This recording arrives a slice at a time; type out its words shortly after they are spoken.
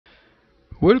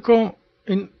Welcome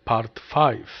in part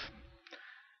 5.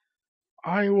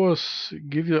 I was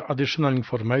give you additional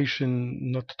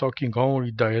information, not talking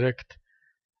only direct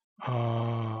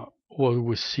what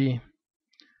we see.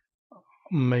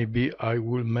 Maybe I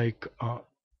will make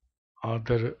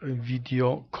other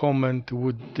video comment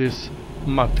with this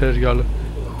material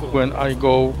when I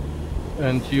go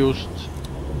and used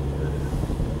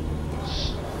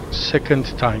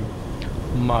second time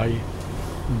my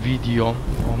video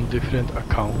on different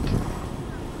account,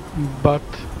 but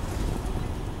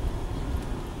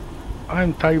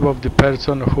I'm type of the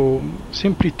person who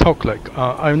simply talk like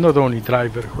I'm not only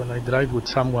driver. When I drive with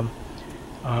someone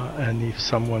and if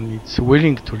someone is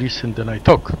willing to listen, then I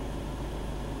talk.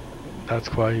 That's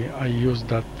why I use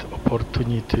that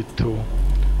opportunity to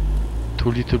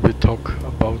little bit talk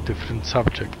about different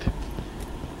subject,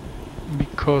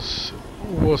 because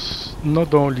was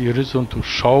not only a reason to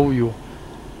show you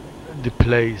the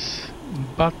place,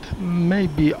 but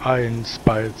maybe I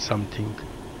inspired something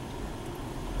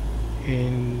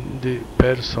in the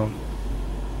person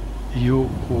you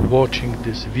who watching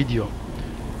this video,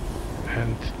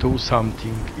 and do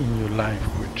something in your life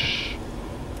which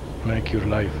make your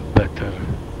life better,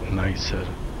 nicer,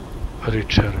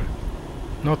 richer.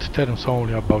 Not terms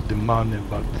only about the money,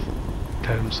 but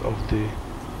terms of the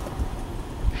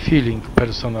feeling,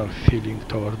 personal feeling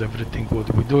toward everything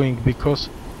what we're doing. Because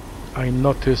I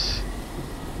notice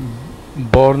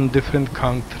born different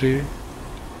country,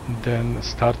 then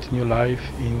start new life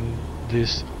in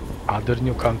this other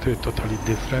new country, totally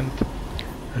different,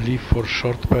 live for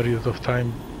short period of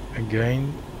time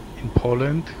again in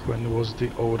Poland when was the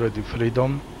already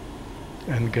freedom,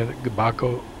 and get back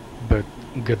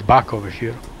over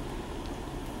here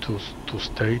to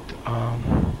state.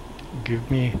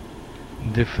 Give me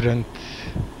different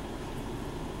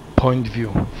point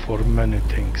view for many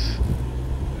things,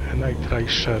 and I try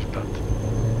share that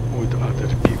with other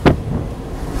people,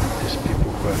 these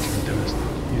people who are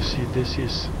interested. You see, this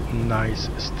is nice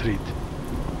street.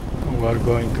 We are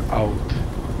going out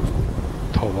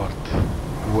toward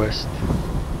west,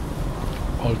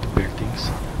 old buildings.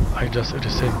 I just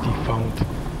recently found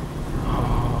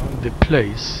the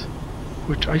place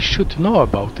which I should know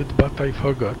about it, but I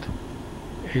forgot,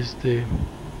 is the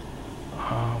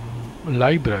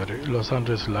library, Los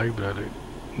Angeles library.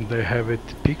 They have it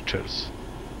pictures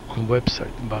on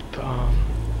website, but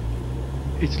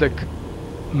it's like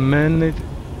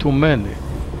too many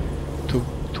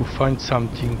to find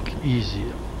something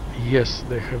easy. Yes,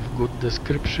 they have good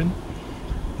description,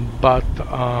 but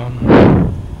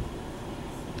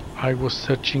I was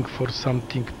searching for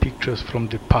something, pictures from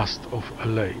the past of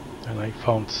LA, and I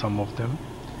found some of them.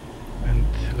 And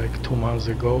like 2 months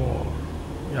ago,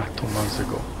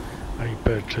 I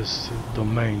purchased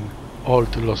domain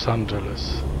Old Los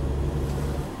Angeles.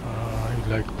 I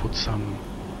like put some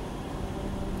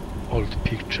old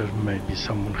picture, maybe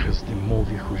someone has the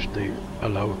movie which they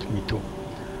allowed me to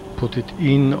put it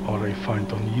in, or I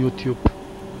find on YouTube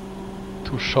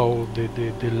to show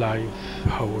the life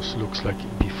how it looks like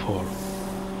before.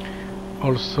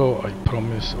 Also, I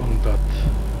promise on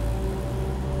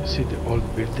that, see the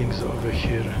old buildings over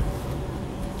here,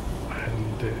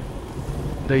 and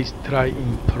they try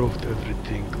improved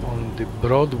everything on the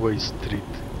Broadway street.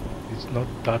 It's not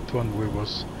that one we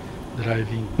was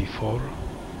driving before.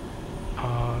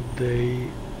 They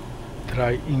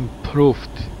try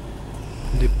improved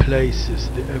the places,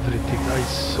 the everything. I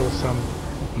saw some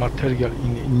material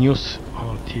in news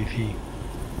on TV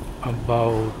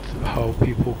about how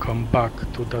people come back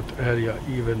to that area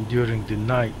even during the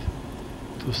night,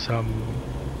 to some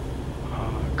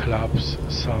clubs,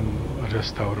 some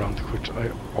restaurant which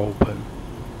I open.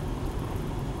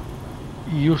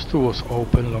 Used to was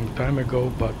open long time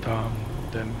ago, but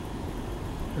then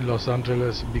Los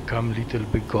Angeles become little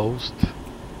bit ghost,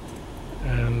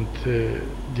 and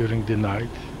during the night,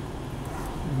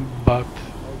 but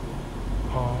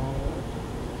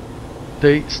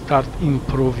they start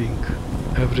improving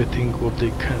everything what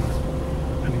they can,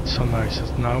 and it's so nice.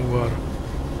 Now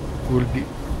we'll be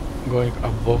going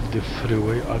above the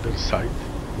freeway other side,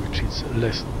 which is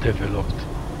less developed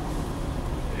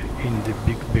in the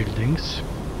big buildings.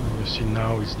 You see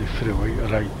now is the freeway,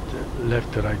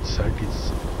 left side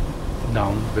is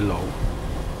down below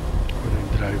when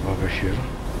I drive over here,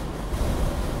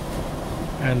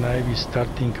 and I be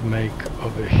starting make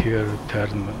over here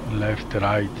turn left,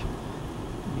 right.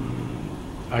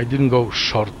 I didn't go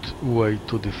short way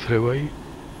to the freeway,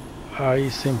 I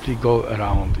simply go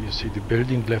around. You see the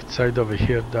building left side over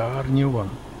here, there are new one,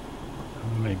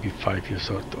 maybe 5 years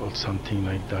old or something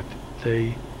like that.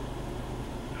 They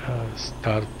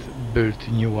start build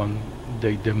new one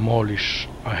they demolish.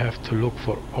 I have to look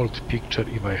for old picture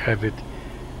if I have it.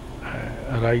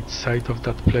 Right side of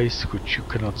that place, which you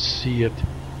cannot see it,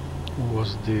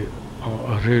 was the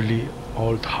really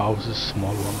old houses,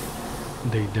 small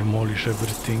one. They demolish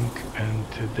everything and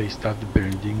they start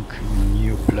building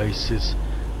new places.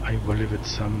 I believe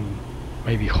it's some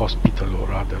maybe hospital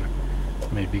or other,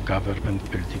 maybe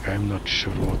government building. I'm not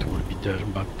sure what will be there,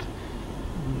 but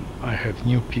I have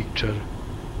new picture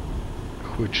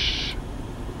which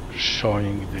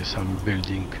showing some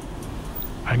building.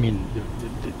 I mean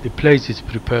the place is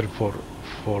prepared for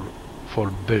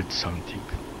build something.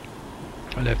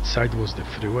 Left side was the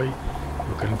freeway.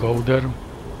 You can go there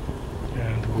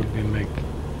and will be make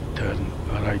turn,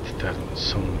 right turn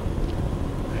soon.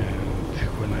 And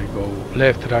when I go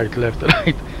left right,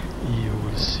 you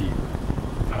will see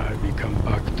I will come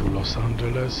back to Los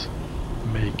Angeles,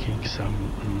 making some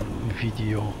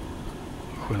video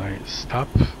when I stop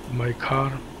my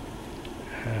car,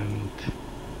 and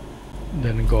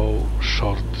then go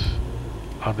short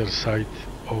other side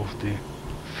of the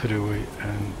freeway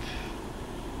and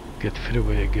get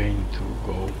freeway again to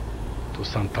go to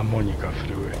Santa Monica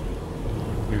freeway.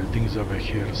 Buildings over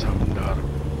here, some are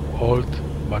old,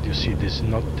 but you see this is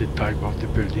not the type of the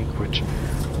building which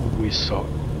we saw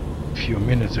a few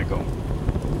minutes ago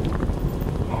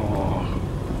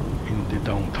in the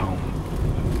downtown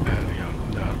area.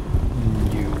 They are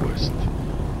newest.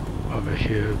 Over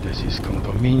here this is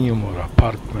condominium or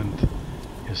apartment.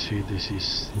 You see this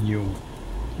is new.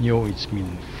 It's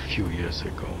been few years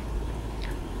ago.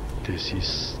 This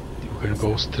is, you can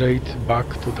go straight back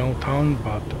to downtown,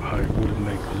 but I will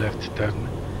make left turn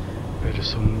very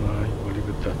soon. I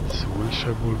believe that's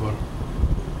Wilshire Boulevard,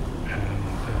 and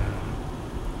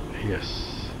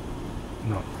yes,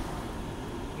 no,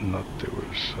 not the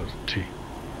Wilshire G.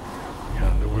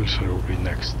 Yeah, the Wilshire will be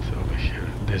next over here.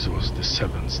 This was the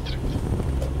 7th Street.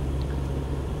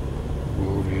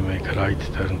 We make right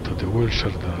turn to the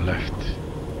Wilshire, then left.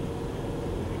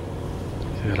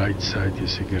 The right side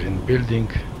is a green building.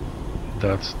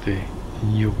 That's the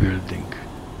new building.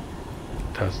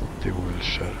 That's the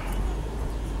Wilshire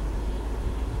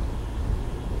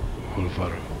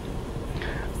Boulevard.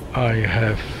 I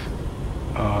have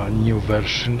a new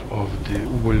version of the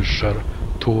Wilshire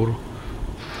tour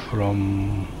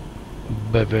from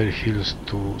Beverly Hills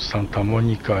to Santa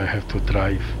Monica. I have to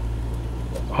drive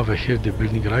over here, the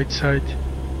building right side.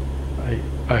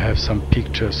 I have some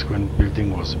pictures when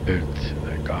building was built,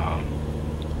 like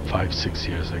 5-6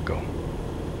 years ago,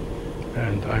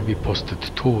 and I will posted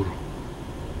tour,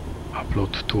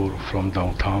 upload tour from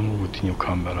downtown with new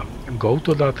camera. Go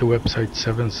to that website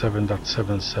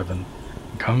 77.77.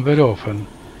 Come very often,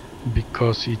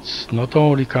 because it's not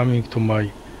only coming to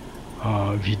my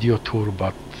video tour,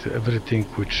 but everything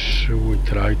which we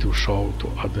try to show to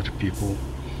other people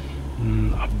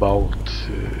about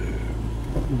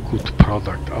good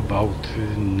product, about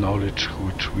knowledge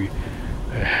which we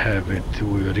have it.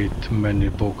 We read many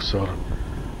books, or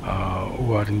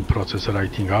we are in process of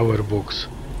writing our books.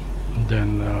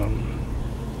 Then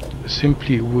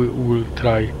simply we will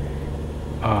try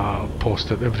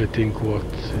post everything what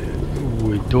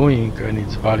we're doing, and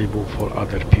it's valuable for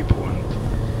other people.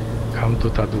 And come to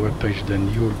that webpage,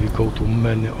 then you will go to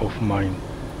many of mine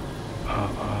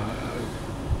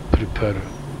prepare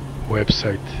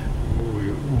website.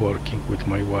 We're working with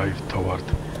my wife toward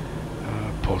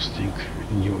posting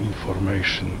new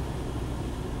information.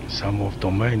 Some of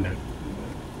domain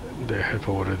they have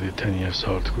already 10 years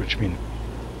old, which means,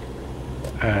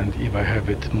 and if I have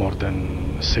it more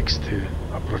than 60,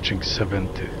 approaching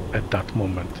 70 at that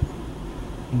moment,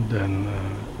 then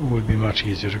it will be much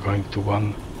easier going to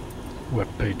one web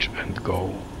page and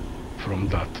go from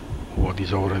that what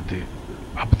is already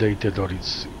updated, or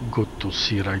it's good to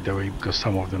see right away, because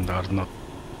some of them are not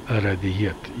ready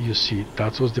yet. You see,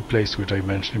 that was the place which I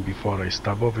mentioned before. I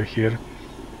stop over here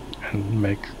and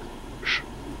make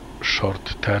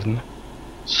short turn,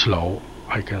 slow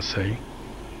I can say,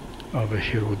 over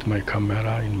here with my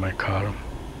camera in my car.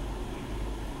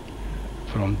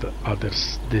 From the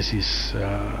others, this is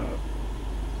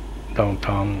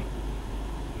downtown,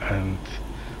 and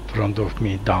front of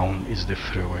me down is the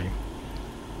freeway.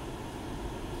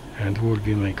 And we'll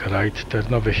be make a right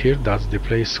turn over here. That's the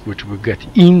place which we get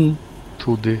in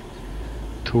to the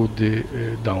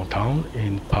downtown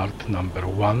in part number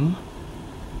 1.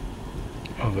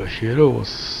 Over here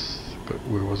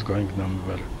we was going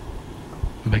number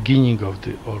beginning of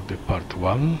the part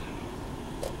 1,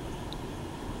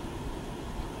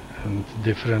 and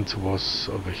difference was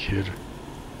over here.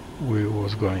 We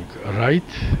was going right,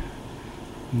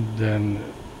 then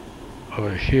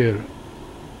over here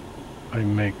I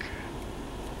make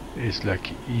is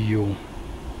like U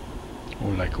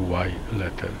or like Y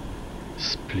letter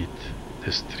split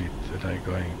the street, and I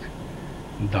going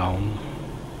down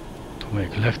to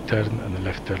make left turn, and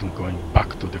left turn going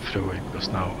back to the freeway, because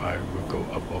now I will go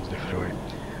above the freeway.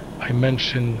 I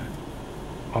mentioned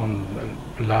on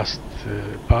last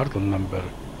part, on number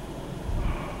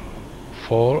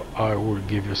 4, I will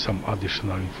give you some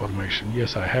additional information.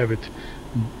 Yes, I have it,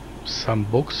 some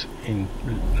books in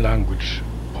language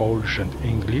Polish and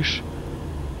English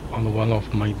on one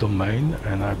of my domain,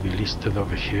 and I'll be listed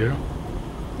over here,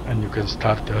 and you can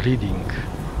start reading.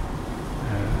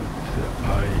 And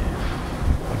I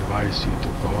advise you to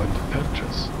go and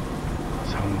purchase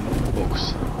some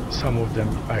books. Some of them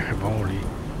I have only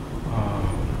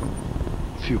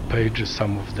few pages,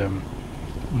 some of them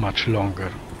much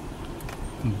longer,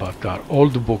 but are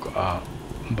old book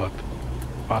but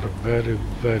are very,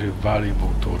 very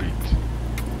valuable to read,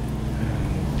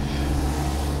 and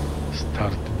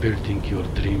start building your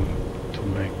dream to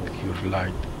make your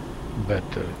life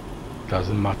better.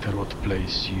 Doesn't matter what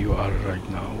place you are right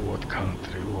now, what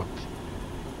country,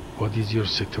 what is your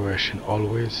situation,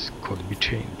 always could be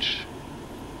changed,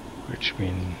 which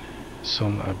means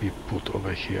soon I'll be put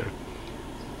over here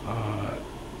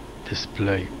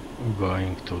display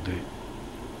going to the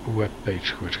web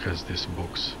page which has these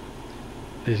books.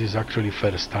 This is actually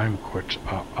first time which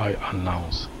I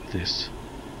announce this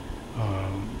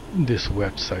this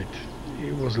website.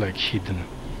 It was like hidden,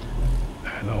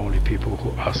 and only people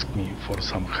who ask me for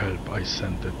some help, I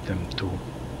send them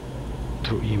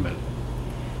through email.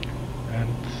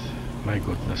 And my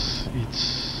goodness,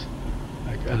 it's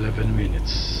like 11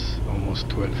 minutes, almost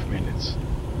 12 minutes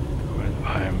when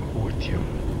I am with you.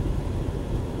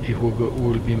 If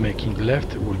we'll be making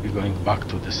left, we'll be going back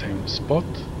to the same spot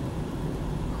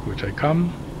which I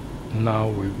come. Now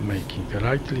we're making a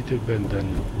right little bit,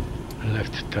 then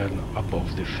left turn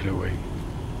above the freeway,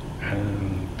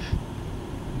 and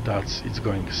it's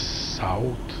going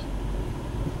south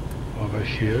over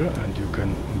here, and you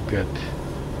can get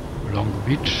Long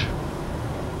Beach.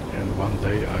 And one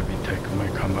day I will take my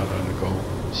camera and go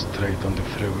straight on the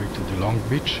freeway to the Long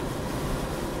Beach,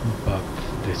 but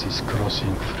this is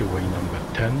crossing freeway number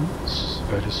 10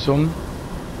 very soon,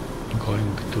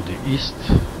 going to the east.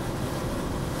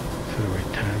 Freeway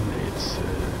 10,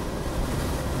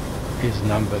 it's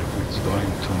number which is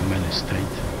going to many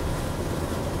states,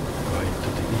 going to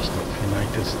the east of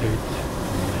United States,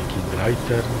 making right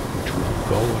turn, which will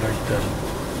go right turn,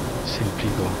 simply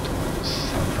go to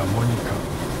Santa Monica,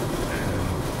 and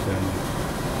then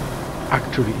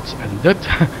actually it's ended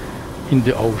in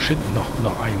the ocean. No,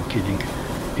 I am kidding.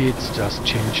 It's just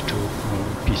changed to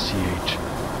PCH,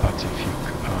 Pacific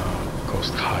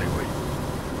Coast Highway,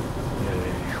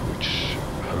 which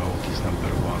road is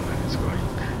number 1, and it's going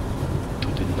to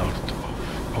the north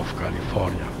of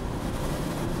California.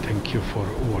 Thank you for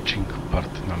watching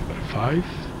part number 5,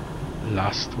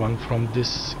 last one from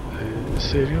this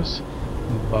series,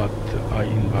 but I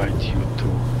invite you to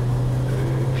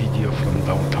video from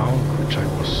downtown, which I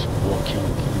was walking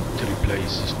in 3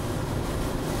 places.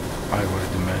 I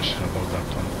already mentioned about that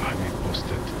one. I will post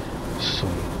it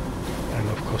soon, and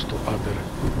of course to other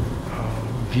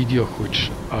video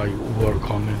which I work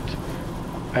on it.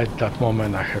 At that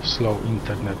moment I have slow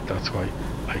internet, that's why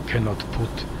I cannot put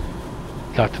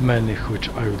that many which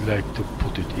I would like to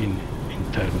put it in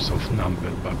terms of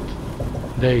number, but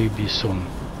they will be soon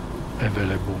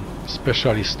available,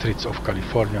 especially streets of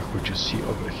California, which you see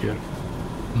over here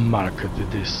marked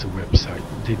this website.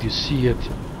 Did you see it?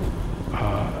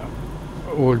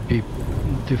 Will be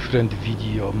different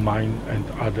video, mine and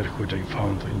other which I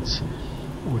found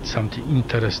with something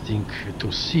interesting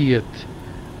to see it,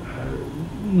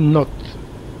 not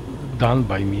done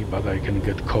by me, but I can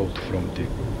get code from the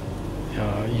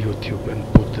YouTube and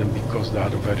put them because they are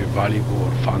very valuable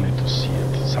or funny to see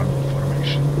it, some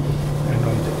information. And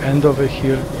on the end over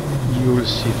here you will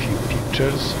see a few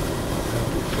pictures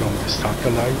from the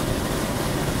satellite.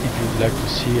 If you'd like to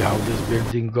see how this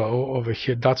building go over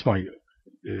here, that's my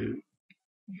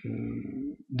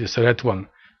this red one,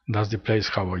 that's the place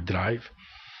how I drive.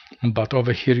 But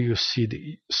over here you see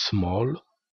the small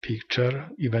picture.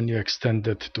 Even you extend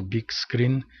it to big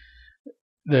screen,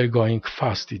 they're going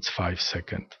fast, it's 5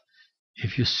 seconds.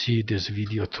 If you see this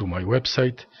video through my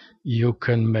website, you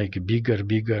can make bigger,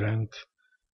 and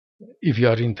if you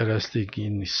are interested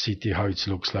in the city how it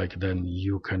looks like, then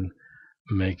you can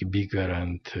make bigger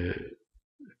and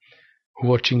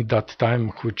watching that time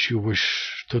which you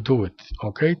wish to do it.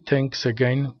 Okay, thanks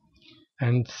again,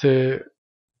 and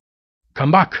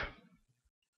come back.